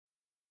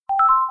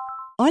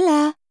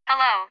Hola.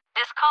 Hello,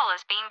 this call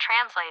is being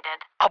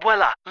translated.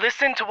 Abuela,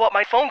 listen to what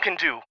my phone can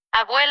do.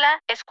 Abuela,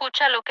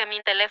 escucha lo que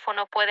mi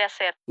teléfono puede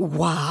hacer.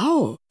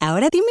 ¡Wow!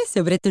 Ahora dime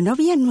sobre tu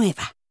novia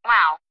nueva.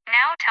 Wow,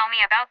 now tell me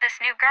about this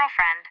new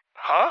girlfriend.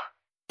 Huh?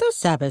 Tú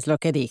sabes lo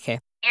que dije.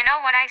 You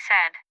know what I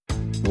said.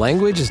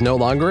 Language is no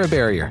longer a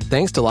barrier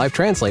thanks to Live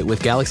Translate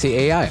with Galaxy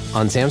AI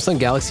on Samsung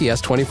Galaxy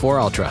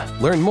S24 Ultra.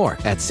 Learn more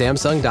at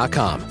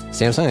Samsung.com.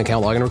 Samsung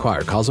account login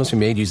required. Calls must be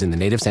made using the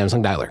native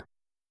Samsung dialer.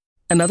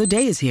 Another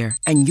day is here,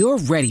 and you're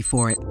ready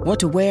for it. What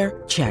to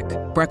wear? Check.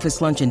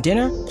 Breakfast, lunch, and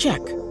dinner? Check.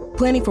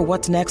 Planning for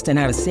what's next and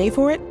how to save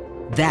for it?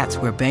 That's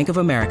where Bank of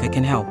America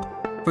can help.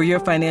 For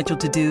your financial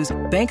to-dos,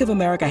 Bank of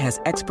America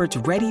has experts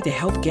ready to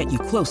help get you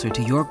closer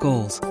to your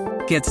goals.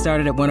 Get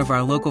started at one of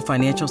our local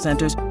financial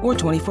centers or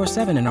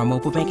 24/7 in our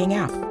mobile banking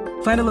app.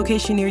 Find a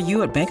location near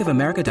you at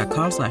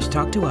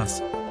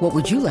bankofamerica.com/talktous. What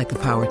would you like the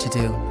power to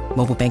do?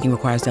 Mobile banking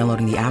requires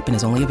downloading the app and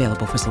is only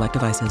available for select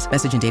devices.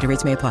 Message and data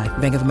rates may apply.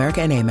 Bank of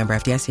America N.A., member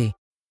FDIC.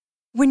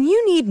 When you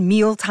need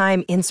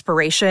mealtime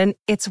inspiration,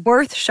 it's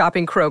worth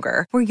shopping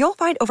Kroger, where you'll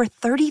find over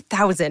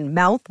 30,000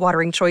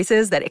 mouth-watering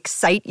choices that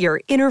excite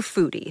your inner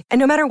foodie. And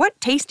no matter what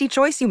tasty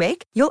choice you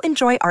make, you'll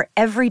enjoy our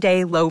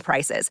everyday low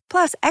prices,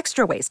 plus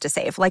extra ways to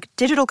save, like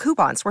digital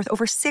coupons worth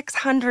over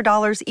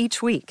 $600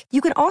 each week. You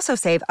can also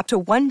save up to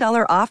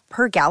 $1 off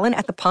per gallon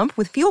at the pump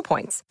with fuel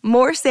points.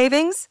 More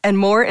savings and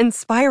more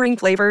inspiring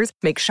flavors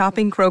make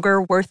shopping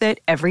Kroger worth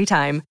it every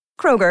time.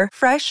 Kroger,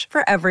 fresh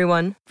for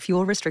everyone.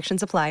 Fuel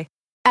restrictions apply.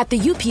 At the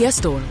UPS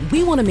Store,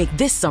 we want to make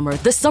this summer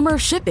the summer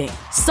of shipping.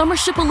 Summer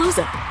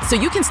Ship-a-Looza. So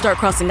you can start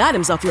crossing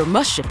items off your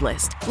must-ship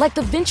list. Like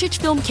the vintage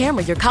film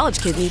camera your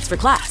college kid needs for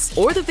class.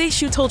 Or the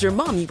vase you told your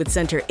mom you would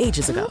send her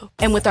ages ago.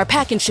 And with our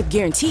pack and ship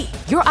guarantee,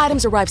 your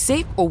items arrive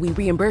safe or we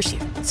reimburse you.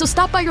 So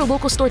stop by your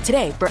local store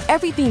today for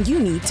everything you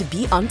need to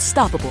be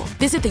unstoppable.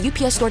 Visit the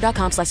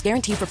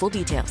upsstore.com/guarantee for full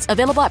details.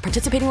 Available at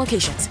participating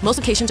locations. Most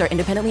locations are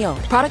independently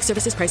owned. Product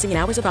services, pricing, and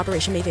hours of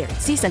operation may vary.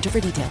 See Center for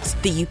details.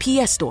 The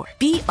UPS Store.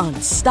 Be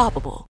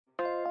unstoppable.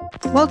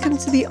 Welcome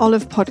to the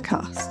Olive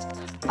Podcast.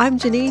 I'm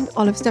Janine,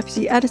 Olive's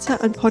deputy editor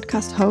and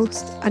podcast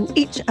host, and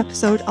each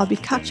episode I'll be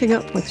catching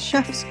up with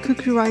chefs,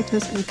 cookery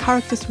writers and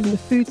characters from the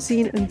food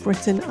scene in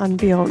Britain and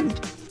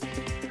beyond.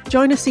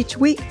 Join us each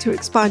week to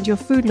expand your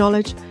food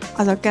knowledge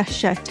as our guests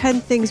share 10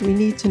 things we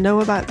need to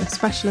know about the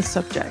specialist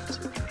subject.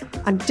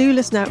 And do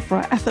listen out for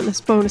our effortless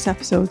bonus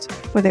episodes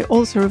where they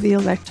also reveal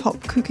their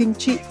top cooking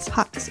cheats,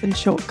 hacks and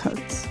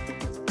shortcuts.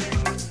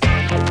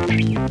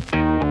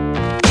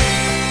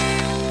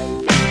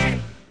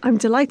 I'm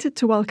delighted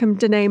to welcome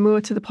DENAI Moore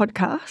to the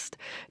podcast.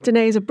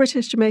 DENAI is a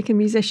British-Jamaican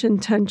musician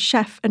turned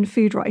chef and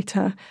food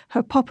writer.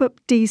 Her pop-up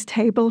Dee's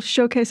Table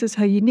showcases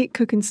her unique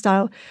cooking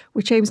style,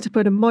 which aims to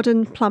put a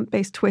modern,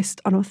 plant-based twist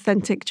on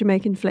authentic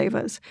Jamaican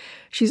flavours.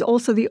 She's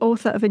also the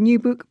author of a new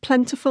book,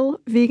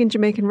 Plentiful, Vegan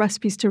Jamaican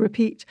Recipes to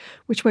Repeat,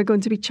 which we're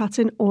going to be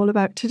chatting all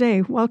about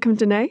today. Welcome,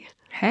 DENAI.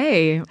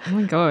 Hey, oh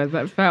my God,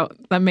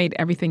 that made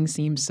everything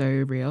seem so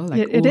real.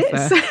 Like it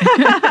author.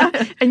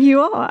 Is. And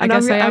you are. I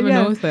guess I am an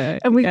author.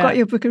 And we've got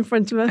your book in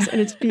front of us and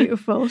it's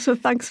beautiful. So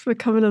thanks for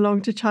coming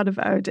along to chat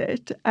about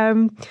it.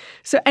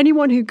 So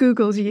anyone who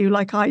Googles you,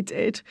 like I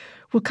did,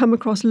 will come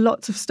across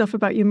lots of stuff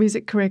about your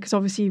music career, because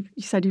obviously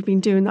you said you've been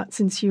doing that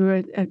since you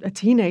were a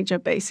teenager,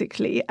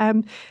 basically.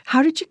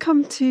 How did you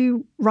come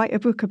to write a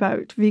book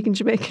about vegan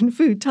Jamaican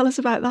food? Tell us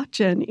about that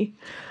journey.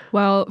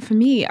 Well, for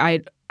me, I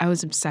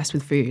was obsessed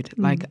with food.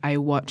 Like I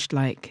watched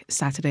like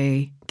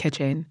Saturday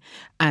Kitchen,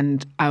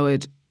 and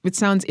it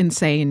sounds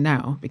insane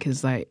now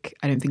because like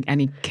I don't think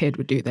any kid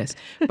would do this,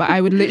 but I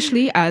would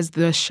literally, as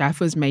the chef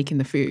was making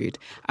the food,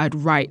 I'd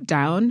write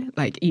down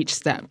like each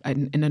step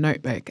in a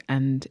notebook,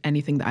 and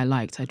anything that I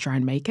liked, I'd try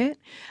and make it.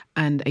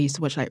 And I used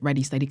to watch like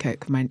Ready Steady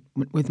Cook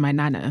with my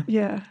nana.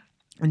 Yeah.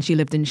 And she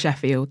lived in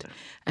Sheffield,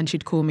 and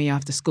she'd call me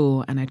after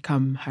school and I'd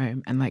come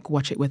home and like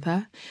watch it with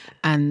her.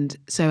 And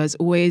so I was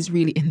always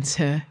really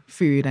into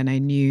food, and I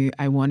knew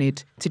I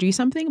wanted to do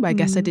something, but I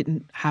guess I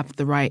didn't have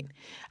the right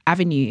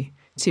avenue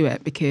to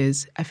it,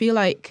 because I feel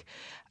like,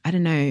 I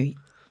don't know,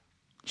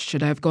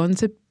 should I have gone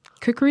to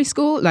cookery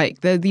school?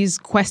 Like there are these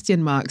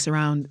question marks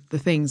around the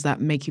things that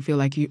make you feel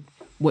like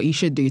what you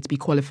should do to be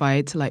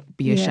qualified to like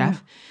be a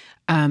chef.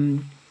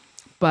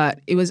 But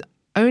it was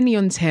only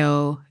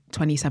until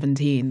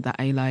 2017 that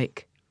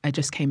I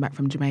just came back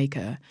from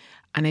Jamaica,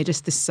 and I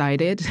just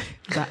decided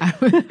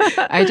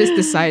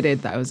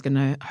that I was going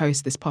to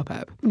host this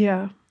pop-up.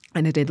 Yeah.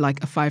 And I did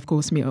like a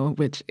 5-course meal,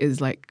 which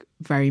is like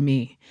very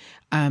me.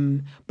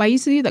 But I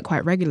used to do that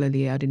quite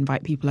regularly. I'd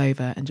invite people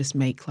over and just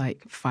make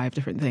like 5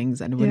 different things,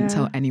 and I wouldn't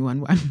tell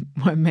anyone what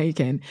I'm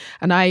making.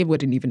 And I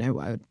wouldn't even know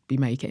what I would be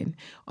making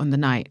on the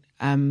night.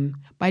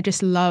 But I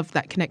just love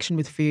that connection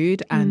with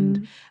food.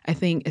 And I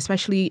think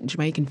especially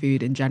Jamaican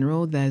food in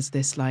general, there's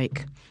this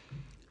like,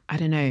 I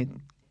don't know,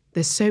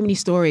 there's so many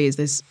stories.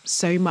 There's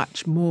so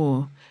much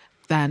more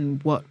than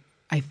what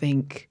I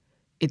think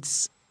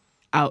it's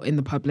out in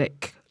the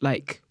public,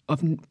 like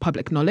of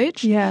public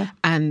knowledge. Yeah.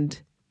 And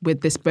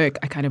with this book,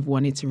 I kind of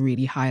wanted to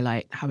really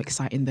highlight how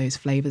exciting those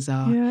flavors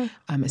are,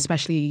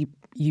 especially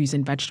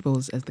using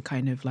vegetables as the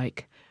kind of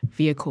like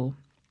vehicle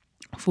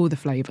for the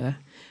flavor.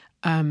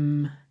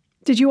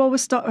 Had you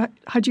always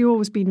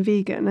been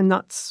vegan? And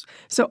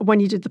so when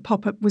you did the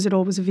pop-up, was it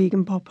always a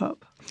vegan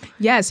pop-up?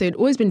 Yeah, so it'd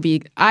always been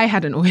vegan. I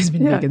hadn't always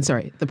been vegan,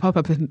 sorry. The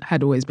pop-up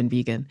had always been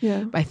vegan.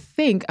 Yeah. But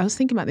I was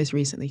thinking about this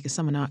recently because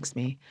someone asked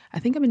me. I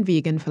think I've been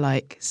vegan for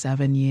like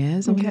 7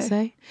 years, I want to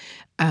say.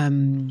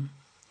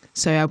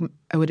 So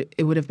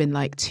it would have been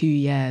like 2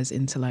 years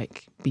into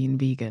like being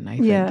vegan, I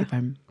think, if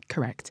I'm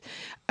correct.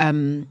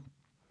 And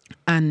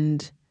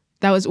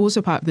that was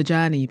also part of the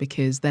journey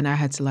because then I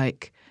had to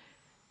like,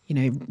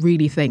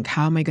 really think,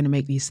 how am I going to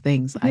make these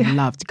things that I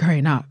loved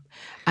growing up?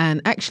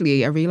 And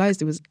actually, I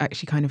realized it was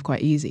actually kind of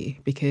quite easy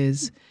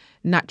because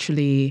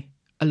naturally,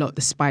 a lot of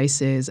the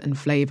spices and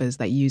flavors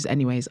that you use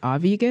anyways are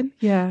vegan.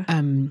 Yeah.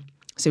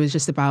 So it was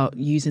just about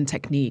using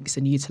techniques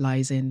and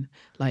utilizing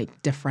like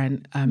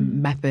different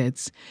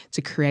methods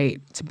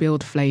to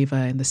build flavor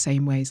in the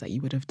same ways that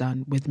you would have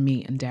done with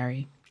meat and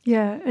dairy.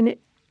 Yeah, and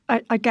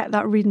I get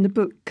that reading the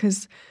book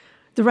because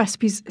the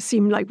recipes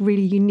seem like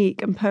really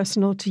unique and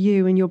personal to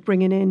you, and you're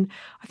bringing in,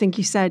 I think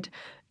you said,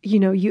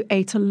 you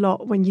ate a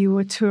lot when you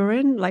were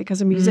touring, like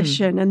as a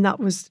musician, and that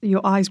was,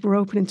 your eyes were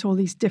opening to all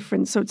these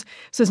different, so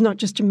it's not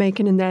just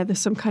Jamaican in there, there's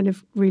some kind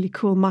of really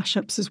cool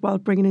mashups as well,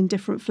 bringing in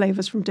different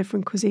flavours from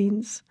different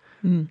cuisines.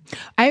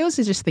 I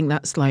also just think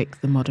that's like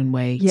the modern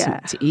way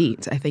to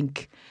eat. I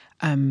think,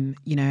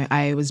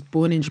 I was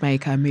born in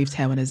Jamaica, moved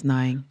here when I was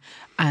 9,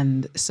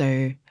 and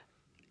so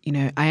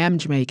I am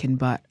Jamaican,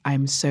 but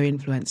I'm so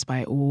influenced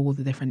by all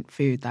the different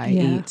food that I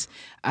eat.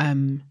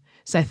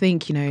 So I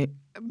think,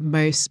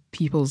 most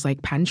people's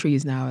like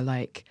pantries now are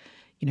like,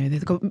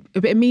 they've got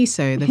a bit of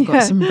miso, they've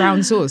got some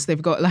brown sauce,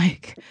 they've got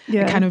like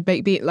a kind of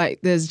baked bean,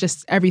 like there's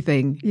just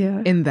everything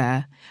in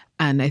there.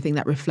 And I think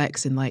that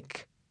reflects in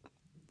like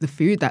the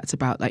food that's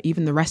about, like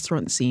even the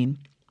restaurant scene.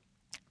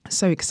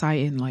 So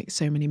exciting, like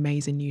so many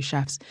amazing new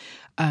chefs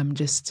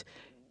just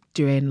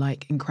doing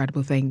like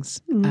incredible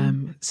things.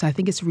 So I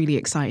think it's a really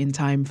exciting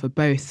time for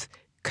both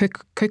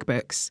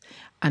cookbooks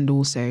and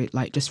also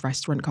like just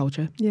restaurant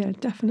culture. Yeah,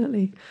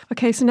 definitely.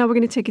 Okay, so now we're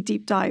going to take a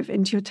deep dive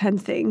into your 10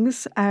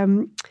 things.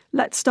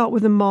 Let's start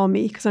with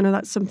umami, because I know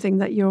that's something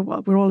that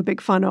we're all a big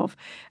fan of.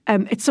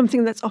 It's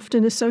something that's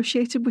often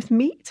associated with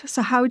meat.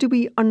 So how do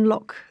we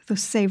unlock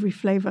those savoury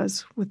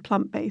flavours with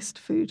plant-based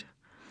food?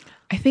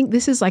 I think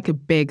this is like a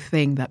big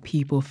thing that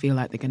people feel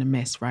like they're going to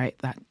miss, right?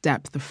 That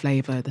depth of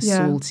flavor, the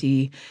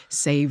salty,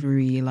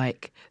 savory,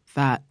 like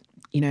that,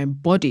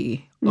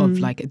 body of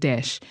like a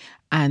dish.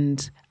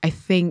 And I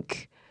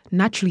think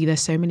naturally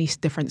there's so many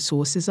different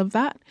sources of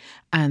that.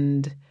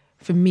 And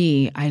for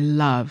me, I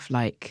love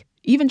like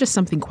even just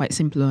something quite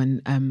simple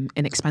and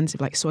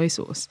inexpensive like soy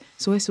sauce.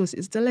 Soy sauce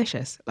is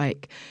delicious.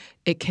 Like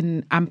it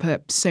can amp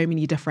up so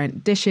many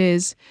different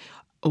dishes.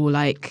 Or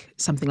like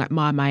something like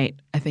Marmite,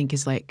 I think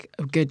is like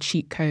a good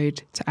cheat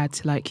code to add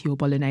to like your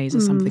bolognese or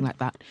something like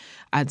that.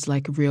 Adds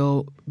like a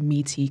real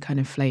meaty kind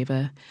of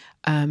flavour.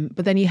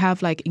 But then you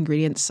have like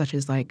ingredients such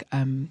as like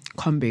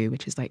kombu,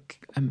 which is like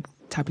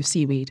type of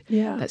seaweed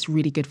that's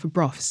really good for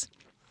broths.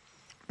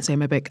 So in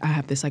my book, I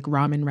have this like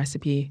ramen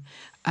recipe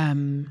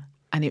and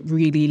it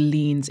really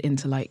leans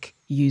into like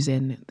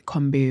using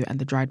kombu and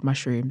the dried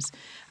mushrooms.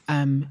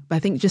 But I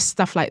think just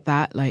stuff like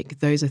that, like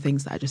those are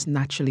things that are just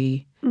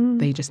naturally,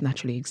 they just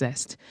naturally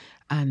exist.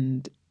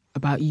 And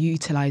about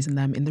utilising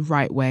them in the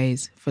right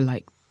ways for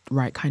like the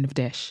right kind of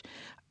dish.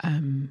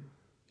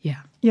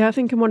 Yeah, I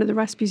think in one of the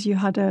recipes you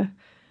had a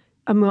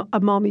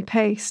umami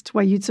paste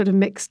where you'd sort of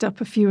mixed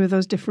up a few of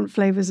those different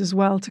flavours as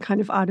well to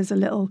kind of add as a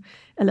little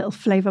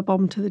flavour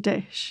bomb to the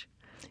dish.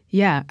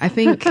 Yeah, I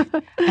think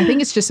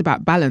it's just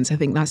about balance. I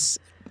think that's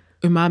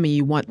umami,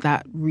 you want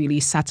that really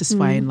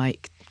satisfying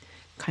like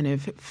kind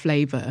of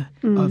flavour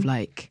of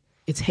like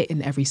it's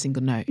hitting every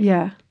single note.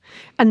 Yeah.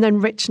 And then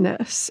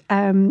richness.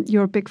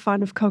 You're a big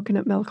fan of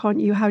coconut milk, aren't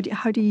you? How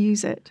do you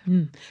use it?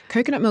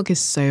 Coconut milk is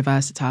so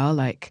versatile.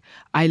 Like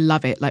I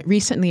love it. Like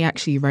recently I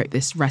actually wrote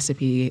this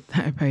recipe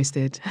that I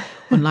posted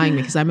online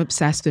because I'm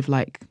obsessed with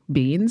like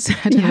beans.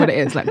 I don't know what it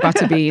is, like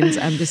butter beans.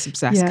 I'm just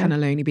obsessed,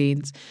 cannelloni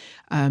beans.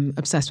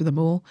 Obsessed with them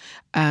all.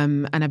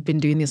 And I've been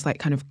doing this like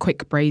kind of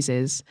quick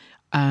braises.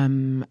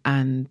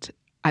 And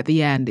at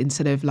the end,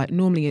 instead of like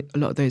normally a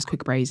lot of those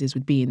quick braises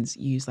with beans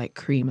use like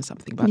cream or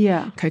something, but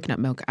coconut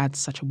milk adds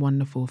such a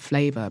wonderful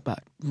flavour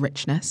but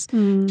richness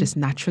just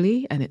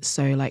naturally, and it's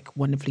so like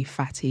wonderfully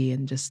fatty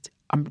and just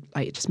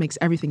like it just makes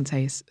everything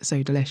taste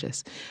so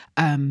delicious.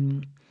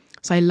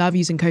 So I love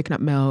using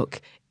coconut milk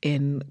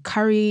in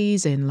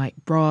curries, in like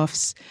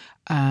broths,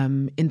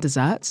 in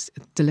desserts.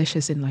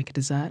 Delicious in like a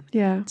dessert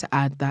to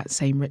add that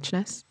same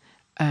richness.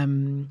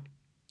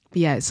 But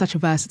yeah, it's such a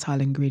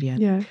versatile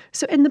ingredient. Yeah.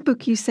 So in the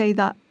book, you say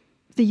that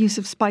the use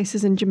of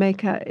spices in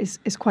Jamaica is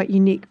quite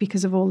unique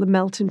because of all the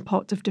melting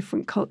pot of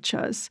different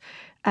cultures.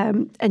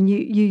 And you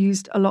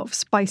used a lot of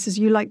spices.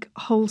 You like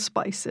whole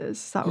spices,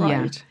 is that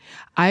right? Yeah.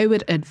 I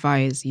would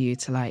advise you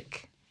to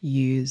like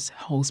use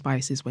whole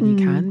spices when you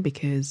can,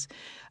 because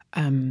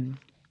And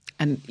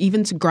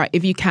even to grind,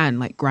 if you can,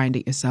 like grind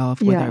it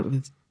yourself,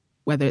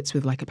 whether it's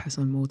with like a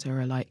pestle and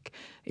mortar or like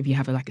if you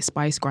have like a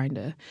spice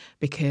grinder,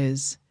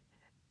 because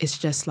it's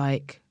just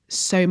like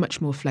so much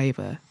more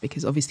flavor.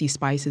 Because obviously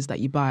spices that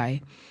you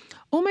buy,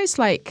 almost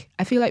like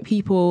I feel like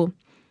people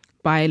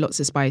buy lots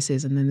of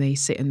spices and then they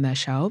sit in their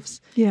shelves,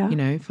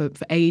 for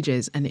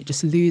ages, and it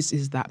just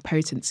loses that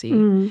potency.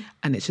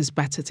 And it's just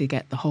better to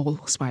get the whole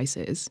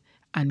spices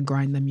and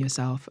grind them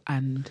yourself,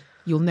 and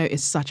you'll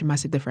notice such a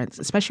massive difference,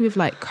 especially with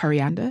like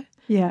coriander.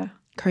 Yeah.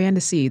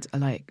 Coriander seeds are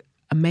like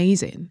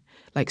amazing,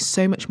 like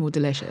so much more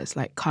delicious,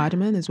 like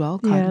cardamom as well.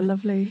 Cardamom. Yeah,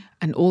 lovely.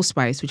 And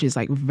allspice, which is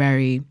like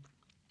very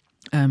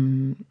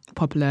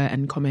popular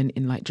and common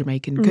in like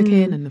Jamaican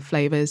cooking and the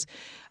flavors.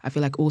 I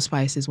feel like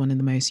allspice is one of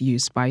the most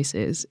used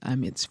spices.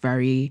 It's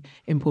very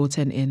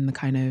important in the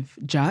kind of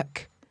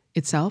jerk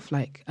itself,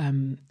 like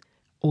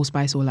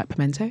allspice or like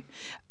pimento.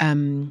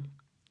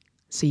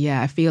 So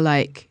yeah, I feel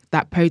like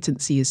that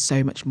potency is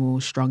so much more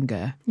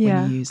stronger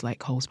when you use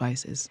like whole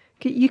spices.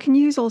 You can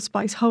use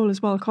allspice whole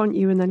as well, can't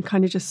you? And then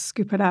kind of just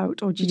scoop it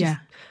out, or do you just?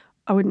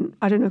 I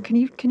don't know. Can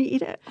you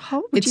eat it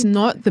whole? It's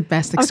not the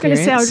best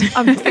experience. I was going to say,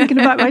 I'm thinking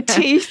about my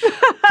teeth.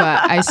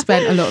 But I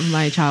spent a lot of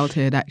my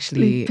childhood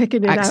actually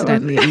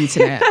accidentally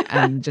eating it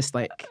and just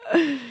like,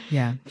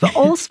 yeah. But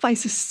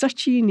allspice is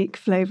such a unique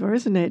flavour,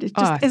 isn't it? It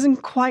just isn't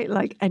quite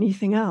like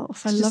anything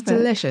else. I love it. It's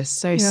delicious.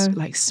 So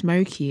like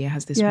smoky. It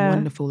has this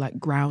wonderful like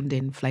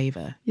grounding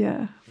flavour.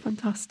 Yeah,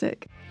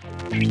 fantastic.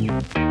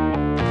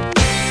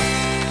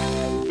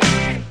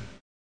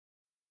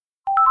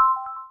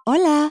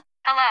 Hola.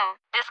 Hello,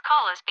 this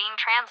call is being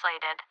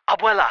translated.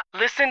 Abuela,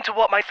 listen to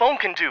what my phone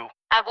can do.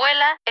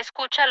 Abuela,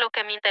 escucha lo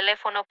que mi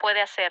teléfono puede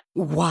hacer.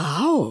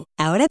 Wow.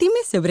 Ahora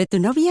dime sobre tu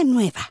novia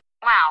nueva.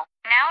 Wow,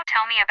 now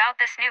tell me about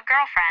this new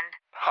girlfriend.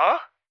 Huh?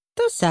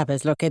 Tú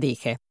sabes lo que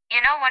dije.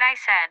 You know what I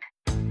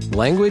said.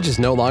 Language is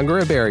no longer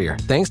a barrier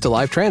thanks to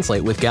Live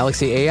Translate with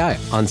Galaxy AI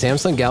on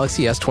Samsung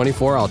Galaxy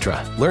S24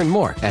 Ultra. Learn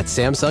more at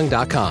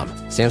Samsung.com.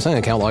 Samsung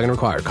account login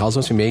required. Calls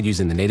must be made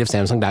using the native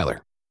Samsung dialer.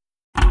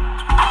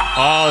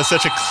 Oh, it's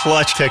such a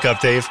clutch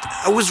pickup, Dave.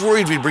 I was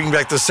worried we'd bring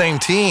back the same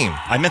team.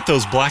 I meant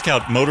those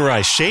blackout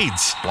motorized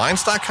shades.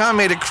 Blinds.com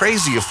made it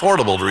crazy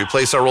affordable to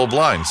replace our old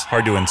blinds.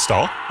 Hard to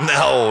install?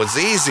 No, it's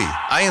easy.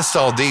 I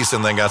installed these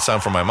and then got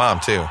some for my mom,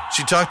 too.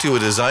 She talked to a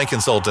design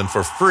consultant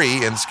for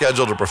free and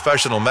scheduled a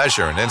professional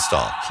measure and install.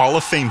 Hall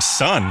of Fame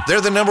son.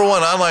 They're the #1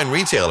 online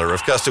retailer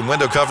of custom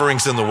window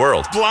coverings in the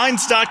world.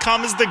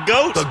 Blinds.com is the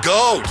GOAT. The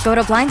GOAT. Go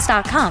to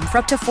Blinds.com for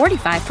up to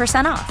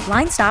 45% off.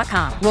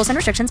 Blinds.com. Rules and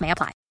restrictions may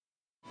apply.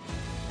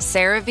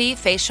 CeraVe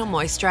Facial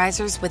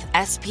Moisturizers with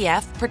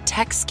SPF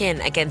protect skin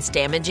against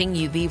damaging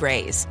UV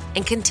rays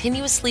and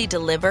continuously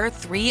deliver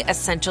 3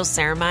 essential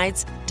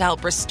ceramides to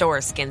help restore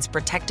skin's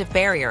protective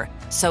barrier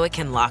so it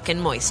can lock in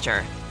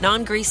moisture.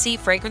 Non-greasy,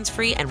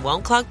 fragrance-free, and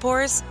won't clog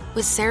pores?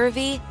 With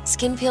CeraVe,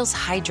 skin feels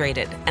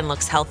hydrated and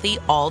looks healthy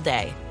all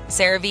day.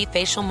 CeraVe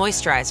Facial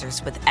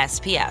Moisturizers with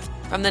SPF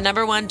from the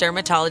 #1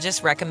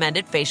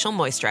 dermatologist-recommended facial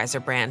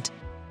moisturizer brand.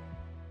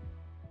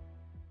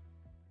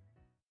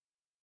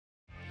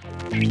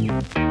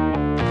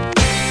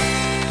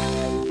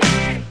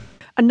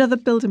 Another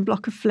building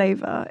block of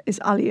flavour is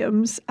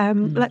alliums.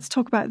 Let's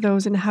talk about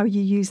those and how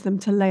you use them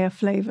to layer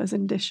flavours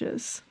in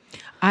dishes.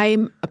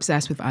 I'm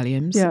obsessed with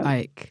alliums. Yeah.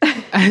 Like,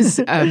 as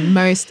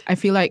most, I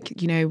feel like,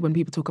 when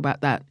people talk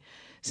about that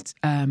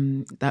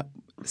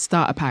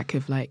starter pack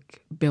of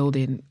like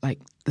building, like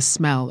the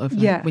smell of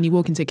like, when you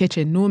walk into a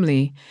kitchen,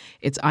 normally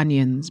it's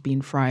onions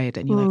being fried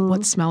and you're like,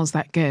 what smells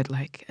that good?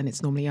 Like, and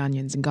it's normally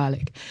onions and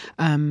garlic.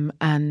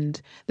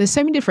 And there's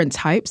so many different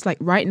types. Like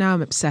right now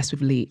I'm obsessed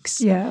with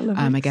leeks. Yeah, I love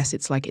leeks. I guess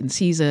it's like in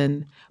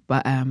season,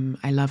 but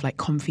I love like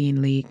confit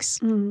leeks.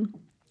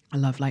 I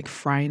love like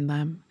frying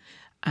them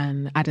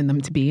and adding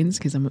them to beans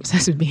because I'm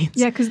obsessed with beans.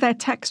 Yeah, because their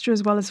texture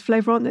as well as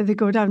flavour, aren't they? They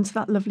go down to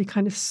that lovely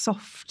kind of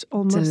soft,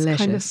 almost delicious,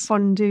 kind of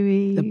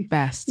fondue-y. The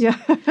best. Yeah.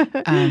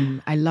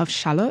 I love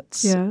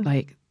shallots. Yeah.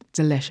 Like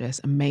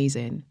delicious,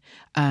 amazing.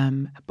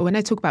 But when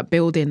I talk about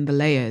building the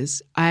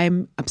layers,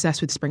 I'm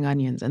obsessed with spring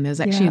onions, and there's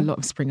actually a lot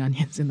of spring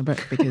onions in the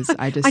book because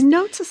I just I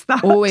noticed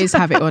that. always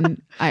have it on.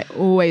 I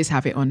always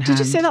have it on hand.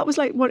 Did you say that was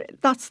like what?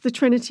 That's the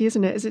trinity,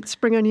 isn't it? Is it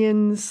spring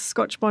onions,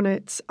 Scotch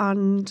bonnets,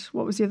 and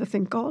what was the other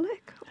thing?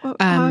 Garlic.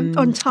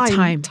 On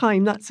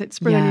thyme. That's it.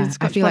 Spring onions,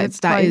 Scotch I feel like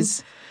that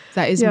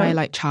is my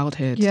like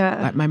childhood.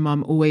 Yeah. Like my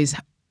mum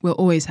will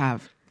always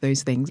have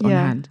those things on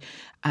hand,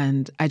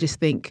 and I just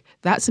think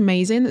that's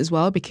amazing as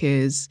well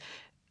because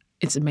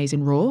it's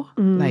amazing raw.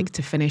 Like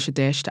to finish a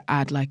dish, to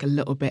add like a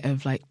little bit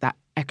of like that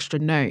extra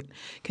note.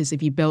 Because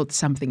if you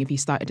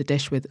started a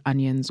dish with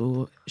onions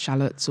or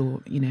shallots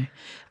or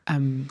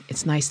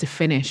it's nice to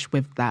finish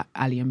with that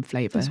allium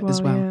flavour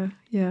as well.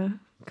 Yeah,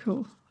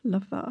 cool.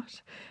 Love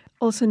that.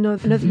 Also know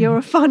that you're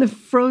a fan of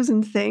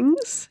frozen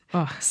things,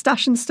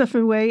 stashing stuff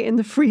away in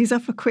the freezer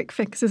for quick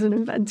fixes and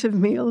inventive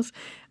meals.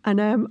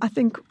 And I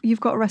think you've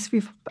got a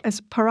recipe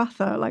as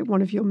paratha, like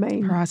one of your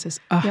main.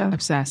 Parathas,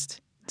 obsessed.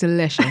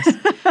 Delicious.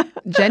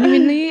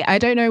 Genuinely, I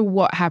don't know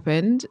what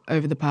happened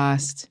over the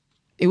past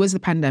it was the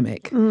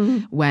pandemic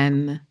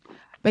when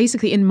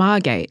basically in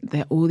Margate,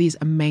 there are all these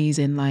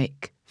amazing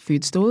like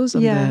food stores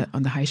on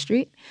the high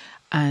street.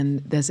 And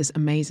there's this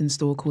amazing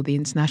store called the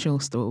International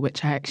Store,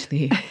 which I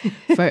actually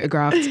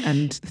photographed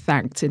and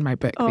thanked in my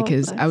book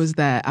because I was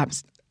there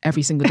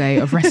every single day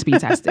of recipe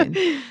testing.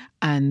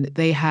 And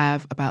they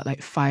have about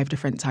like 5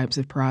 different types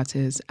of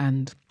parathas.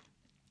 And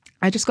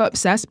I just got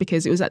obsessed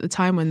because it was at the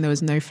time when there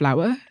was no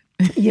flour.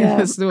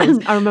 Yeah,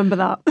 I remember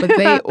that. But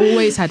they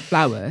always had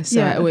flour.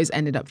 So I always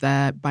ended up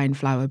there buying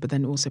flour, but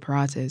then also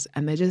parathas.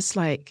 And they're just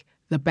like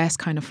the best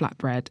kind of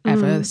flatbread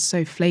ever.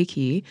 So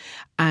flaky.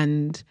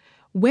 And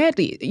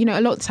weirdly, you know,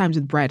 a lot of times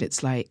with bread,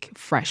 it's like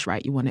fresh,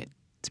 right? You want it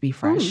to be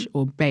fresh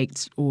or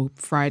baked or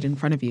fried in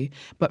front of you.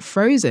 But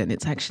frozen,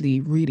 it's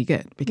actually really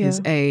good because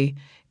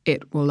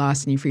it will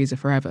last in your freezer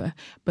forever.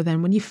 But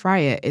then when you fry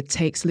it, it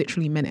takes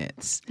literally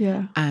minutes.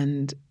 Yeah.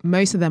 And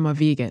most of them are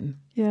vegan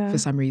for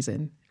some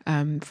reason,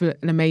 for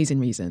an amazing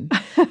reason.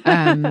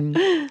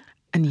 And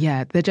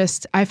yeah, they're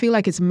just, I feel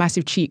like it's a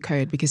massive cheat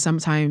code because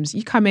sometimes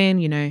you come in,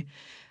 you know,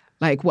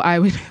 like what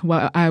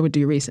I would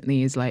do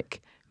recently is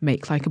like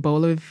make like a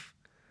bowl of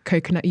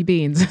coconutty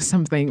beans or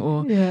something,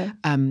 or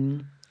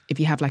if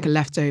you have like a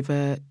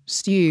leftover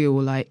stew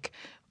or like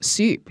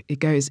soup,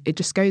 it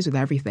just goes with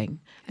everything.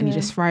 And you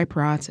just fry a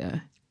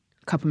paratha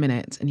a couple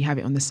minutes and you have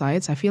it on the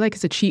side. So I feel like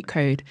it's a cheat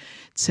code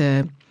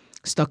to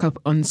stock up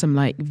on some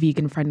like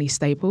vegan friendly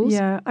staples.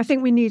 Yeah, I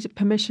think we need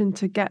permission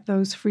to get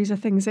those freezer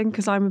things in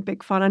because I'm a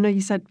big fan. I know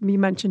you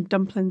mentioned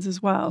dumplings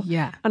as well.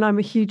 Yeah. And I'm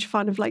a huge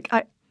fan of like,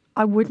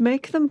 I would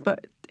make them,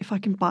 but if I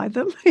can buy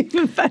them,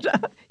 even better.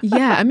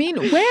 Yeah, I mean,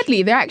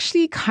 weirdly, they're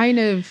actually kind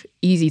of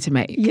easy to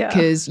make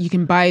because you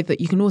can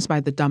also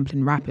buy the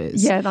dumpling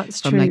wrappers. Yeah,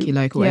 that's from true. Like your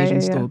local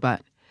Asian store,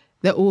 but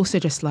they're also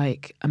just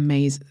like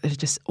amazing. They're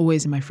just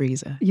always in my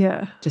freezer.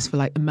 Yeah, just for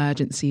like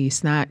emergency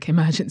snack,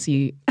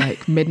 emergency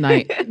like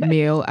midnight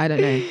meal. I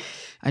don't know.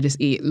 I just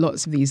eat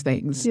lots of these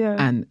things,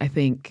 and I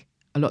think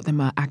a lot of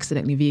them are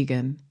accidentally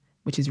vegan,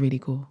 which is really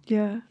cool.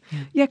 Yeah.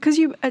 Because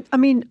I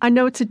mean, I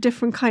know it's a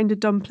different kind of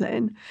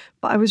dumpling,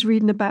 but I was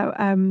reading about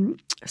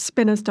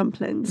spinners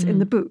dumplings in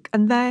the book,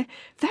 and they're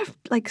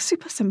like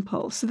super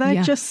simple. So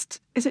they're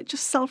is it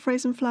just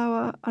self-raising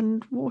flour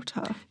and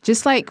water?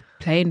 Just like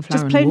plain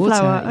flour and water.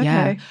 Flour, okay.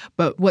 Yeah.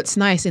 But what's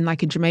nice in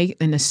like a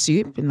Jamaican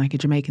soup,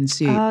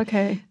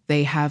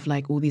 they have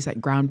like all these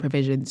like ground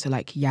provisions, so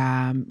like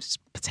yams,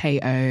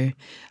 potato,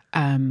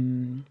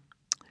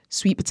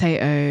 sweet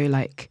potato,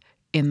 like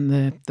in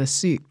the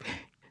soup.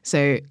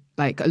 So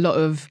like a lot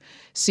of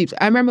soups.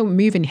 I remember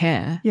moving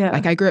here,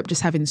 like I grew up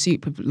just having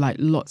soup with like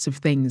lots of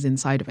things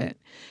inside of it.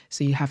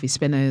 So you have your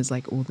spinners,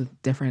 like all the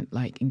different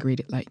like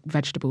ingredient, like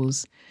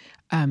vegetables.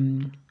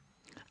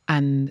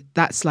 And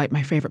that's like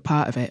my favorite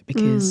part of it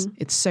because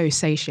it's so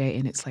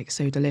satiating. It's like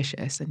so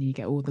delicious and you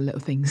get all the little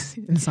things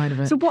inside of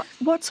it. So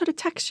what sort of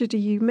texture do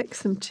you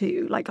mix them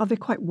to? Like, are they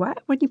quite wet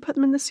when you put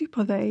them in the soup?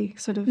 Are they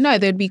sort of... No,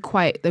 they'd be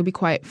quite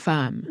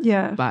firm.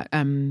 Yeah. But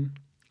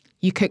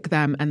you cook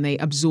them and they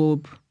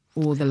absorb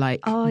all the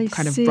like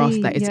kind of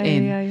broth that it's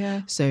in.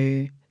 Yeah.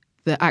 So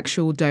the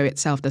actual dough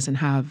itself doesn't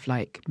have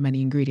like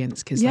many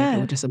ingredients because like, it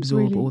will just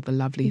absorb really all the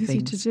lovely easy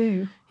things. To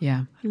do.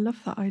 Yeah. I love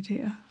that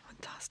idea.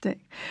 Fantastic.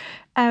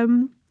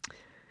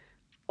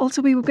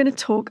 Also, we were going to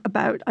talk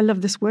about, I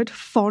love this word,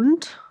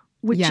 fond,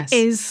 which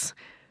is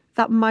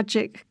that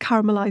magic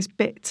caramelized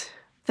bit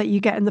that you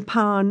get in the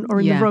pan or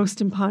in the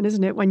roasting pan,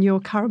 isn't it? When you're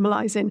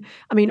caramelizing,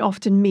 I mean,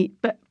 often meat,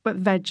 but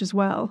veg as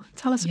well.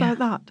 Tell us about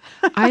that.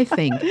 I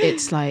think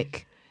it's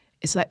like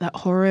that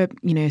horror,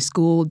 you know,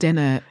 school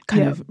dinner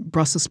kind of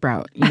Brussels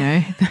sprout, you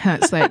know,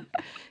 that's like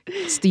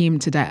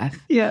steamed to death.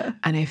 Yeah.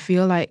 And I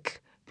feel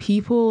like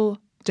people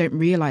don't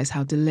realize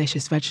how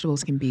delicious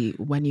vegetables can be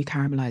when you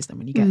caramelize them,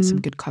 when you get some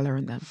good color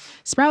in them.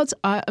 Sprouts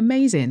are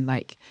amazing.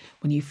 Like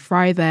when you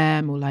fry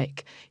them or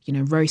like, you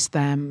know, roast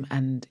them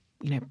and,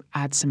 you know,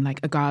 add some like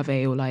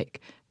agave or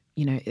like,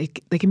 you know,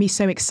 they can be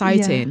so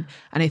exciting. Yeah.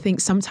 And I think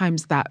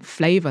sometimes that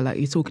flavor like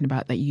you're talking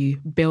about that you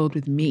build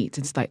with meat,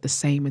 it's like the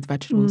same with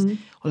vegetables or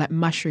like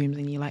mushrooms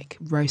and you like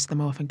roast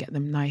them off and get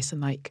them nice and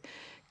like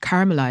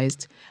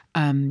caramelized.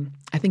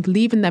 I think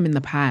leaving them in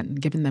the pan,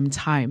 giving them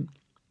time,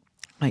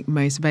 like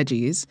most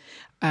veggies,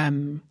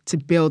 to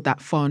build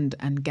that fond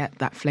and get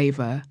that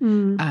flavor,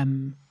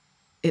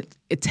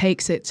 it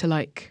takes it to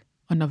like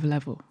another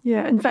level.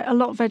 Yeah, and a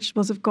lot of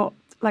vegetables have got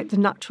like the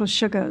natural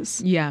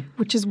sugars,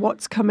 which is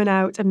what's coming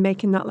out and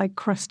making that like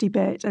crusty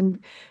bit and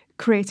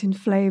creating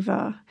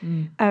flavour.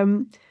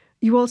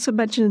 You also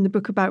mentioned in the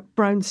book about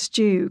brown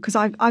stew, because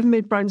I've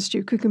made brown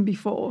stew cooking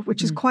before,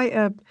 which is quite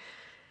a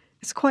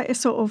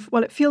sort of,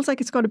 well, it feels like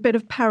it's got a bit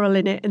of peril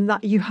in it in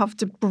that you have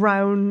to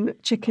brown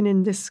chicken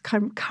in this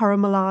kind of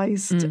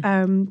caramelised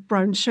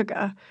brown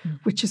sugar,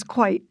 which is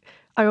quite,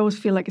 I always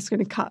feel like it's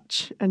going to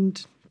catch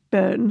and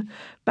burn.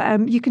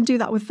 But you can do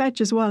that with veg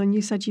as well. And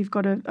you said you've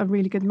got a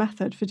really good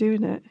method for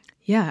doing it.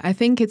 Yeah, I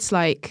think it's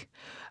like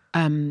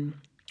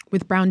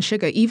with brown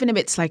sugar, even if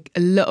it's like a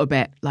little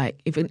bit, like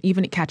even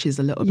it catches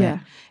a little bit,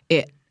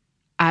 it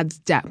adds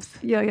depth.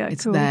 Yeah,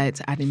 it's cool. there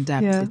to add in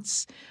depth. Yeah.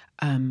 It's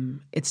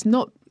it's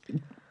not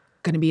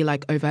going to be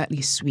like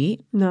overtly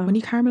sweet when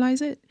you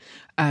caramelize it.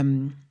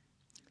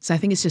 So I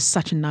think it's just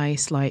such a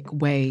nice like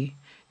way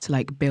to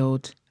like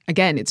build.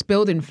 Again, it's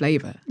building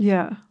flavor.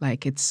 Yeah.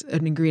 Like it's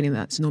an ingredient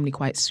that's normally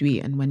quite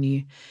sweet, and when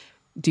you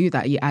do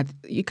that,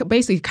 you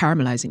basically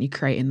caramelize it and you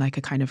create in like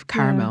a kind of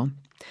caramel. Yeah.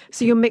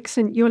 So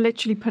you're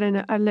literally putting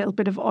a little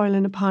bit of oil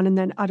in a pan and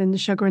then adding the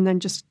sugar and then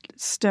just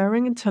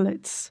stirring until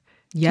it's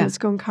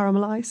gone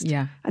caramelized.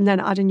 Yeah. And then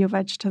adding your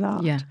veg to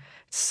that. Yeah.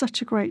 It's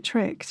such a great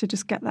trick to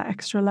just get that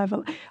extra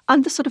level.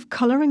 And the sort of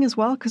colouring as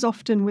well, because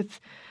often with,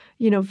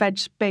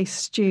 veg-based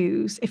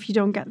stews, if you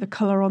don't get the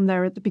colour on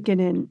there at the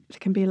beginning, it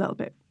can be a little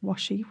bit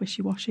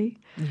wishy-washy.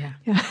 Yeah.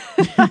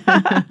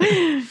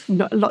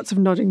 Lots of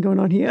nodding going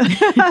on here.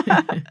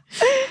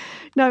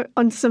 Now,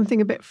 on something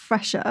a bit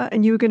fresher,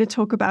 and you were going to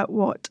talk about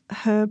what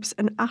herbs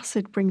and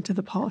acid bring to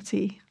the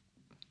party.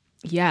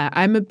 Yeah,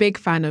 I'm a big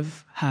fan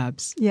of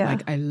herbs. Yeah.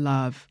 Like I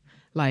love,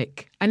 I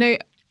know,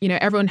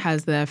 everyone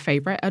has their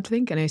favourite, I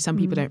think. I know some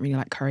people don't really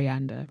like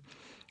coriander.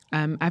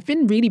 I've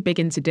been really big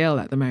into dill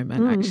at the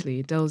moment,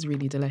 actually. Dill's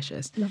really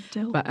delicious. Love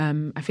dill. But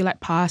I feel like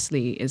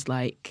parsley is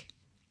like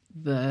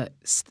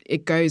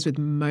it goes with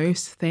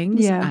most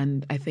things. Yeah.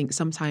 And I think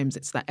sometimes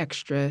it's that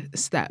extra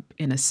step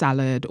in a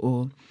salad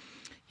or,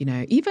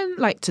 even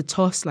like to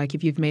toss, like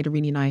if you've made a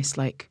really nice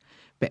like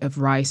bit of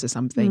rice or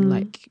something,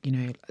 like,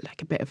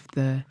 like a bit of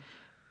the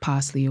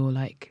parsley or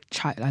like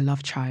I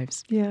love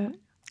chives. Yeah.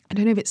 I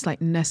don't know if it's like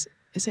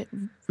is it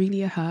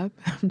really a herb?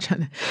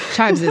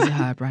 Chives is a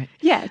herb, right?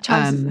 Yeah,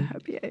 chives is a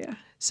herb, yeah.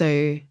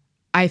 So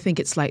I think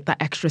it's like that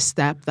extra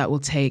step that will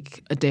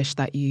take a dish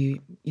that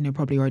you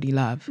probably already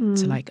love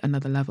to like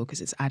another level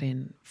because it's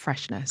adding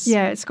freshness.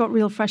 Yeah, it's got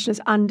real freshness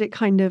and it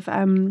kind of,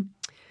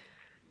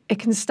 it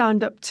can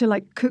stand up to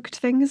like cooked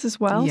things as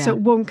well. Yeah. So it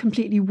won't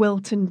completely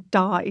wilt and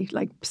die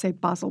like say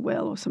basil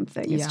will or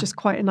something. It's just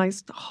quite a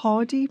nice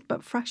hardy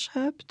but fresh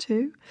herb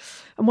too.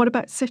 And what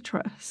about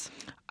citrus?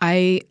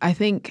 I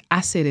think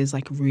acid is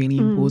like really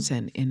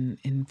important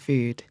in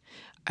food.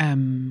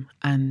 And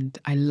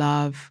I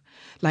love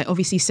like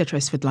obviously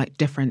citrus for like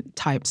different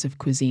types of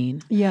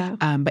cuisine. Yeah.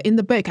 But in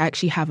the book I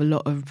actually have a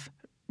lot of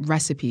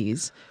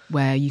recipes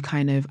where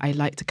I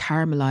like to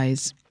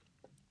caramelize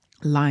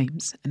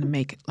limes and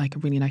make like a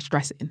really nice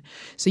dressing.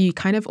 So you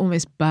kind of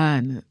almost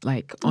burn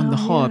like on the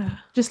hob,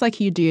 just like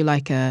you do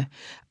like a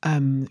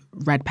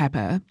red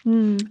pepper,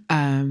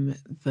 the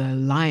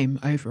lime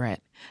over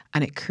it.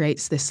 And it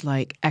creates this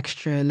like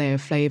extra layer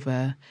of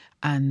flavor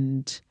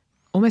and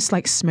almost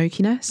like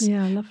smokiness.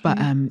 Yeah, lovely. But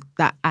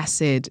that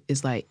acid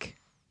is like,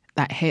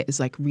 that hit is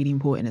like really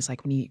important. It's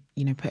like when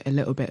you put a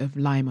little bit of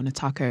lime on a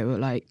taco or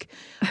like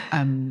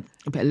a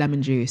bit of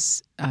lemon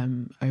juice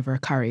over a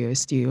curry or a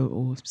stew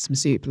or some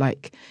soup.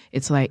 Like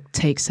it's like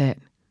takes it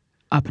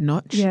up a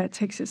notch. Yeah, it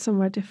takes it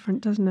somewhere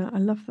different, doesn't it? I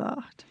love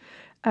that.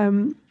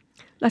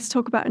 Let's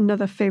talk about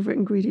another favourite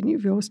ingredient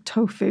of yours,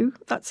 tofu.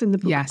 That's in the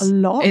book a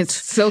lot. It's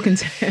silken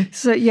tofu.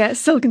 So yeah,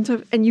 silken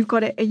tofu, and you've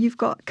got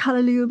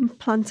callaloo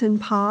plantain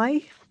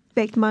pie,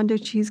 baked mando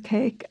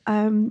cheesecake,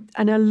 and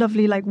a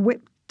lovely like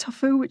whipped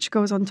tofu which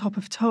goes on top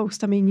of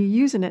toast. I mean, you're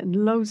using it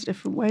in loads of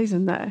different ways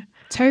in there.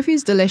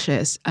 Tofu's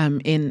delicious,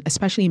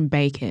 especially in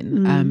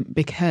baking,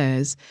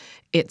 because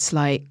it's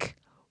like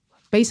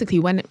basically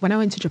when I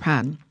went to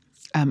Japan,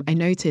 I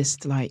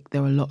noticed like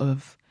there were a lot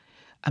of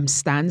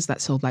stands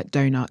that sold like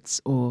donuts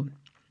or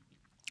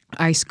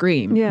ice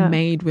cream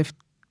made with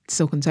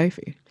silken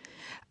tofu.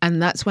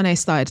 And that's when I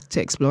started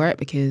to explore it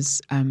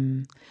because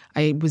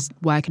I was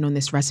working on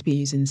this recipe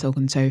using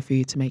silken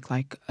tofu to make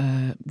like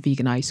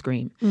vegan ice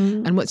cream.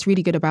 And what's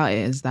really good about it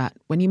is that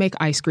when you make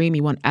ice cream,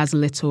 you want as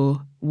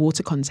little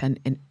water content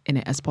in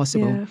it as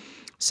possible. Yeah.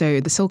 So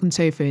the silken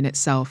tofu in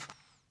itself,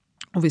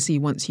 obviously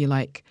once you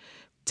like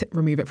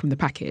remove it from the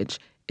package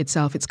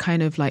itself, it's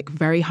kind of like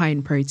very high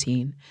in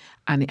protein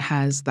and it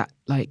has that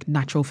like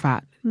natural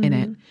fat in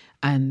it.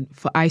 And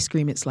for ice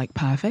cream, it's like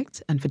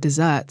perfect. And for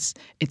desserts,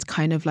 it's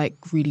kind of like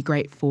really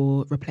great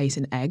for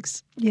replacing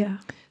eggs. Yeah.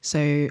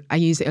 So I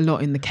use it a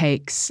lot in the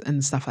cakes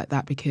and stuff like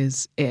that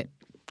because it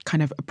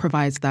kind of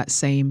provides that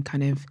same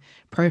kind of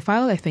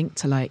profile, I think,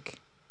 to like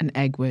an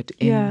egg would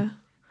in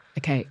a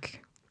cake.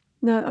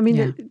 No, I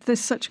mean, there's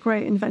such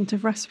great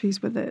inventive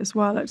recipes with it as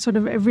well. It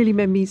really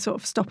made me sort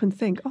of stop and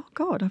think, oh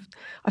God,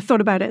 I've thought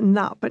about it in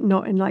that, but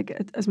not in like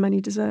as many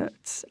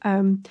desserts.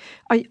 I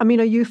mean,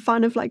 are you a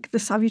fan of like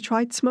have you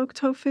tried smoked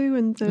tofu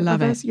and the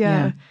Love others? it.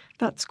 Yeah.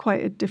 That's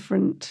quite a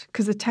different,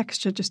 because the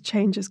texture just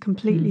changes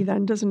completely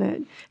then, doesn't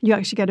it? You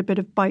actually get a bit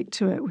of bite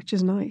to it, which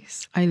is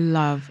nice.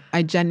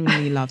 I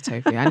genuinely love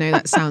tofu. I know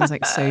that sounds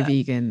like so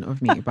vegan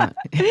of me, but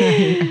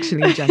I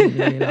actually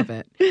genuinely love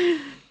it.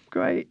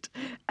 Great.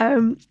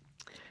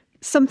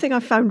 Something I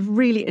found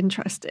really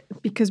interesting,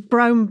 because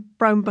brown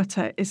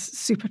butter is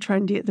super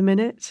trendy at the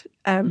minute,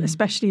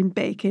 especially in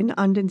baking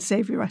and in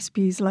savoury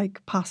recipes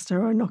like pasta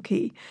or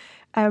gnocchi.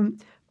 But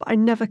I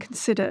never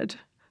considered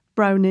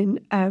browning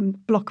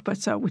block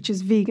butter, which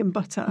is vegan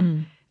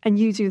butter. And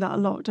you do that a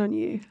lot, don't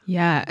you?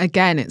 Yeah.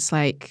 Again, it's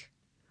like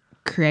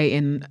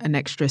creating an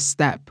extra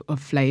step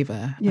of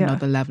flavor,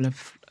 another level of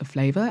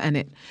flavor. And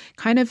it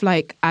kind of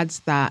like adds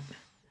that,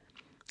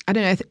 I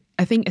don't know,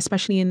 I think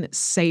especially in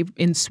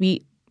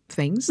sweet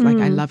things, like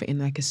I love it in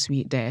like a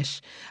sweet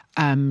dish,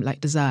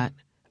 like dessert,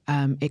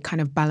 it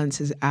kind of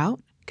balances it out.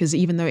 Because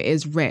even though it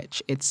is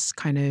rich, it's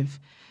kind of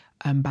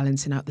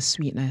balancing out the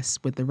sweetness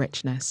with the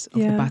richness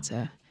of the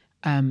butter.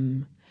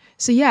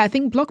 So yeah, I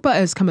think block butter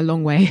has come a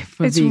long way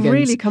for vegans. It's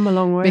really come a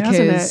long way,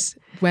 hasn't it?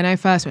 When I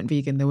first went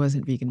vegan, there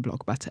wasn't vegan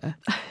block butter.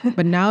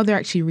 But now they're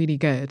actually really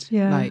good.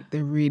 Yeah. Like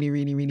they're really,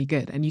 really, really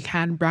good. And you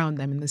can brown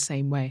them in the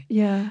same way.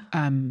 Yeah.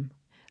 And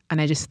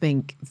I just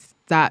think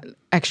that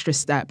extra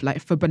step,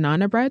 like for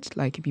banana bread,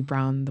 like if you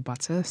brown the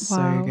butter,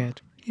 so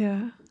good.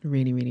 Yeah.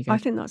 Really, really good. I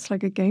think that's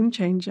like a game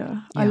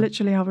changer. Yeah. I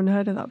literally haven't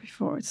heard of that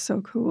before. It's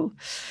so cool.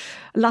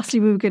 Lastly,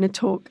 we were going to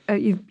talk,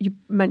 you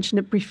mentioned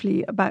it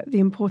briefly, about the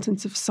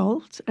importance of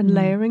salt and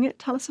layering it.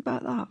 Tell us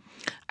about that.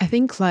 I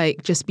think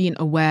like just being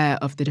aware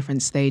of the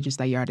different stages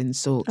that you're adding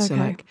salt. Okay. So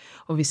like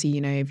obviously,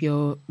 you know, if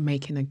you're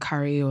making a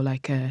curry or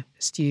like a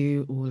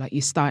stew or like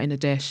you start in a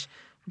dish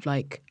with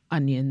like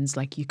onions,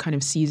 like you kind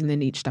of season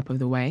in each step of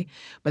the way.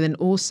 But then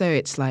also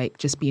it's like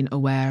just being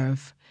aware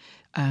of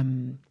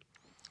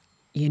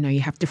you know, you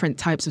have different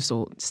types of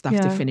salt, stuff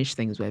to finish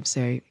things with.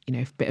 So, you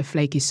know, a bit of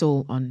flaky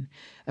salt on,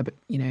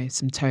 you know,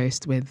 some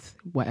toast with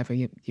whatever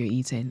you're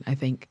eating. I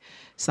think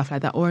stuff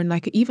like that. Or in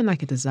like, even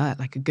like a dessert,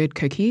 like a good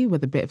cookie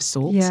with a bit of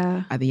salt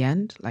at the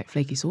end, like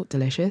flaky salt,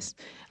 delicious.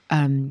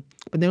 But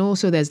then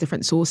also there's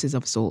different sources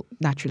of salt,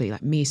 naturally,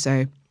 like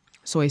miso,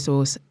 soy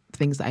sauce,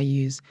 things that I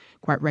use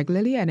quite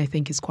regularly. And I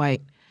think it's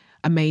quite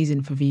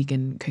amazing for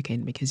vegan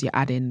cooking because you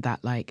add in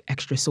that like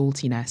extra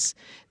saltiness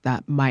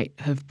that might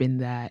have been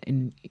there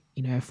in,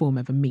 you know, a form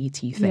of a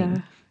meaty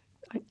thing.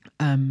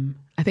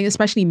 I think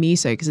especially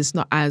miso because it's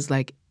not as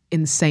like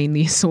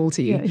insanely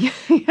salty.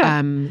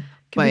 But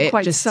it's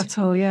quite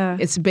subtle,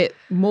 It's a bit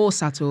more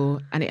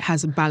subtle and it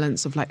has a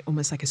balance of like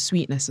almost like a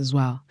sweetness as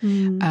well.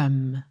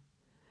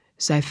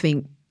 So I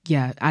think,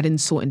 adding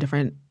salt in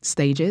different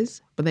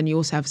stages, but then you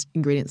also have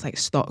ingredients like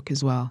stock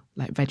as well,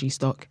 like veggie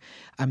stock,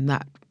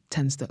 that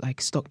tends to like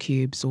stock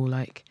cubes or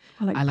like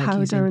I like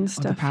powder and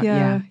stuff.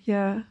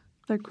 Yeah,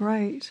 they're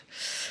great.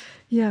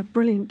 Yeah,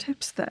 brilliant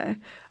tips there.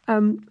 I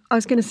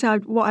was going to say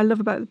what I love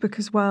about the book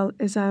as well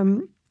is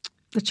the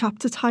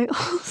chapter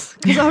titles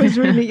because I was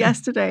reading it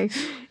yesterday,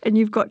 and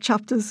you've got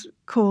chapters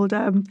called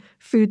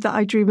Food That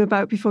I Dream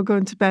About Before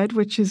Going to Bed,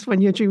 which is when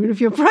you're dreaming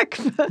of your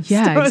breakfast.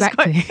 Yeah,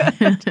 exactly.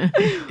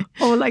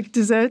 Or like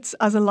desserts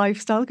as a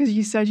lifestyle, because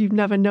you said you've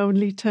never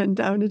knowingly turned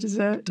down a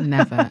dessert.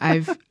 Never.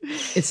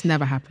 It's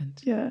never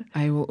happened. Yeah.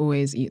 I will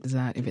always eat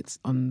dessert if it's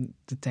on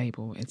the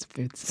table. It's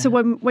food. So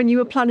when you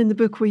were planning the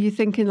book, were you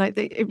thinking like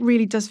it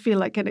really does feel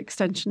like an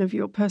extension of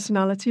your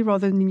personality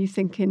rather than you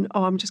thinking,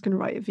 oh, I'm just going to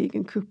write a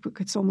vegan cookbook?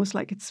 It's almost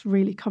like it's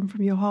really come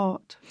from your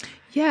heart.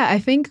 Yeah, I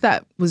think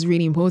that was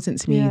really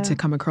important to me to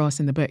come across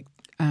in the book,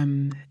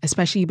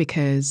 especially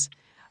because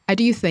I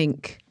do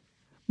think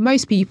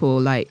most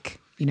people,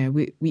 like, you know,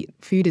 we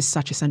food is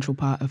such a central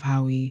part of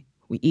how we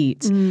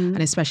eat. And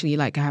especially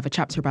like I have a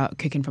chapter about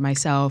cooking for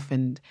myself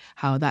and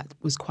how that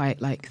was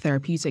quite like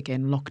therapeutic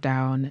in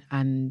lockdown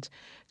and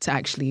to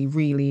actually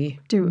really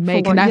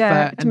make an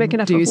effort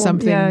and do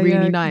something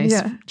really nice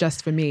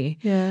just for me.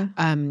 Yeah.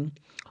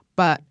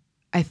 But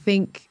I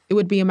think it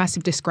would be a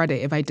massive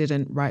discredit if I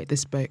didn't write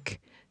this book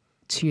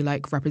to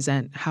like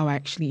represent how I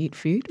actually eat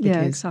food.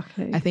 Because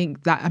exactly. I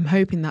think that I'm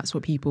hoping that's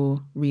what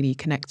people really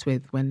connect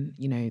with when,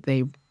 you know,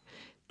 they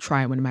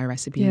try one of my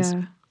recipes.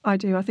 Yeah, I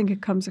do. I think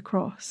it comes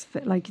across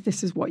that like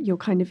this is what you're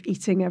kind of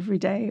eating every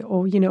day,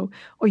 or, you know,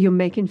 or you're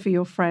making for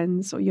your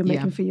friends, or you're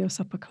making for your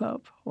supper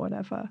club or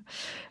whatever.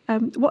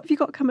 What have you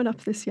got coming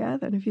up this year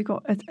then? Have you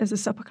got as a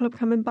supper club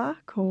coming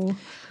back or?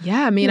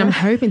 Yeah, I mean, I'm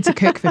hoping to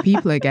cook for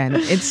people again.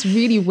 It's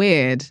really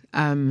weird.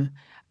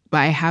 But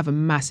I have a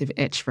massive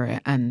itch for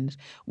it. And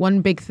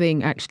one big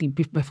thing, actually,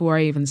 before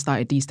I even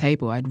started Dee's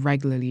Table, I'd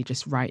regularly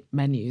just write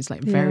menus,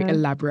 like very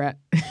elaborate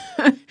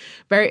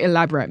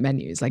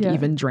menus, like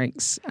even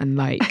drinks and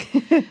like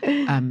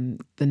the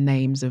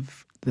names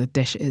of the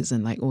dishes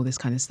and like all this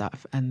kind of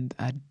stuff. And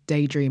I'd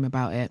daydream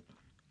about it.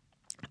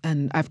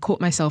 And I've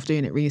caught myself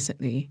doing it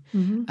recently.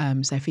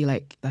 So I feel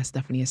like that's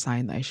definitely a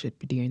sign that I should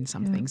be doing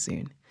something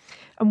soon.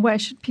 And where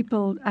should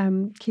people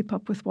keep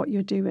up with what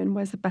you're doing?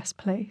 Where's the best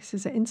place?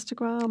 Is it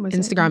Instagram?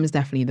 Instagram is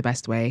definitely the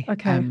best way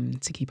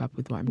to keep up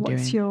with what I'm doing.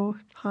 What's your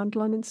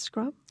handle on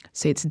Instagram?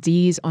 So it's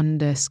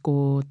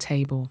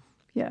Dees_table.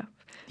 Yeah.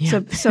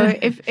 So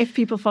if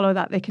people follow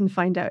that, they can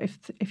find out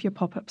if your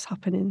pop-up's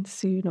happening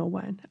soon or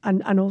when.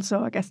 And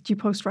also, I guess, do you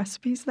post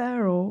recipes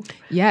there or?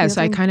 Yeah,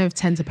 so I kind of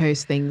tend to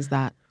post things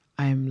that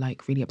I'm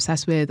like really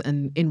obsessed with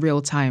and in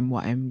real time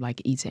what I'm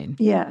like eating.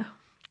 Yeah.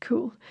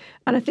 Cool.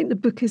 And I think the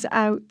book is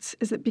out,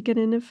 is it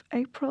beginning of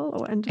April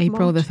or end of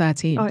April March? the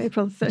 13th. Oh,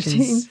 April the 13th. Which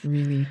is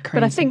really crazy.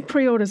 But I think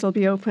pre-orders will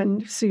be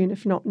open soon,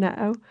 if not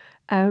now.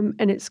 And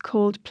it's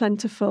called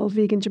Plentiful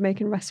Vegan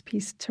Jamaican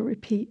Recipes to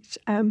Repeat.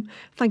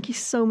 Thank you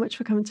so much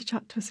for coming to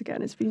chat to us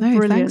again. It's been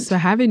brilliant. Thanks for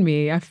having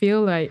me. I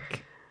feel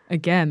like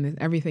again,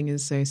 everything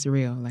is so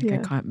surreal. Like, I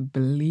can't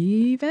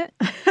believe it.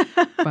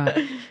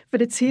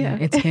 But it's here.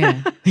 Yeah, it's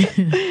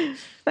here.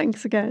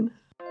 Thanks again.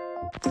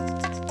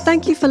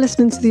 Thank you for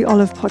listening to the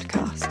Olive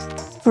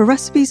Podcast. For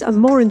recipes and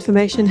more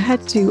information,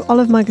 head to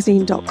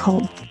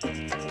olivemagazine.com.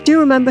 Do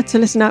remember to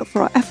listen out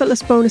for our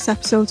effortless bonus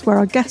episodes where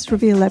our guests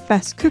reveal their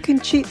best cooking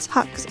cheats,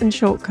 hacks and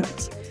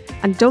shortcuts.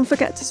 And don't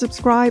forget to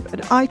subscribe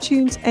at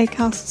iTunes,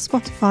 Acast,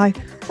 Spotify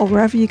or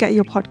wherever you get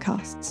your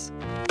podcasts.